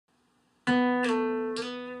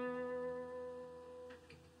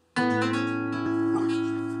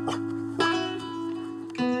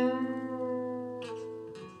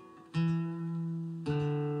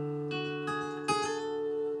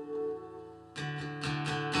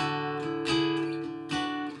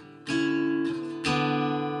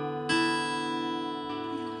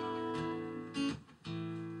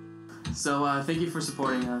So thank you for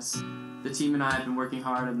supporting us. The team and I have been working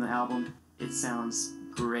hard on the album. It sounds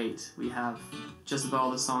great. We have just about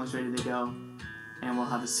all the songs ready to go, and we'll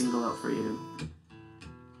have a single out for you.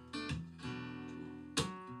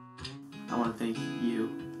 I want to thank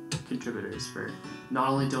you, contributors, for not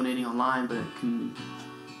only donating online, but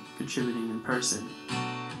contributing in person.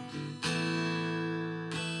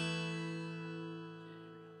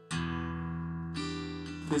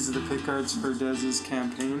 These are the pick cards for Des's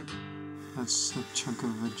campaign. That's a chunk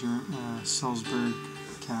of a Salzburg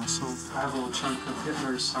castle. I have a little chunk of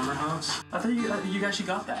Hitler's summer house. I thought you actually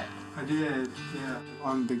got that. I did, yeah.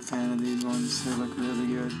 I'm a big fan of these ones. They look really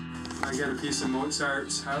good. I got a piece of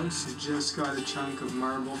Mozart's house. I just got a chunk of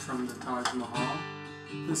marble from the Taj Mahal.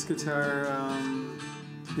 This guitar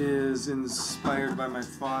is inspired by my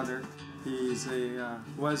father. He's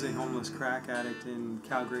was a homeless crack addict in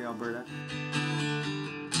Calgary, Alberta.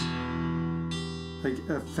 Like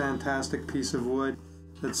a fantastic piece of wood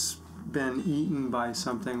that's been eaten by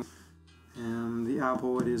something. And the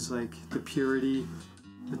applewood is like the purity,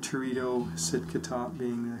 the Torito Sitka top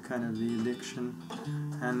being the kind of the addiction,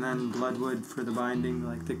 and then bloodwood for the binding,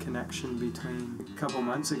 like the connection between. A couple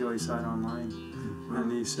months ago he saw it online,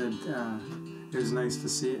 and he said it was nice to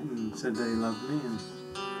see it, and said that he loved me, and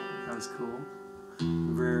that was cool.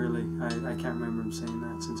 Rarely, I can't remember him saying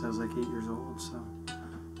that since I was like 8 years old, so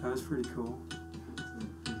that was pretty cool.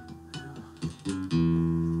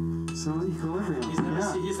 So equilibrium.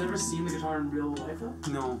 He's never seen the guitar in real life though?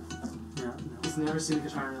 No. Yeah, no. He's never seen the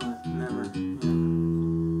guitar in real life? Never. Yeah.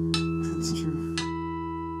 That's true.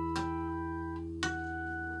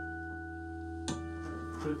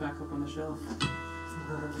 Put it back up on the shelf.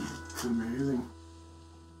 It's amazing.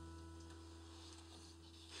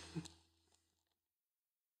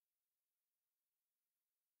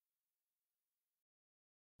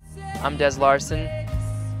 I'm Des Larson.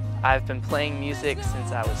 I've been playing music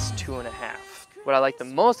since I was 2.5. What I like the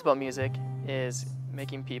most about music is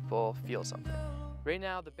making people feel something. Right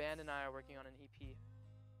now, the band and I are working on an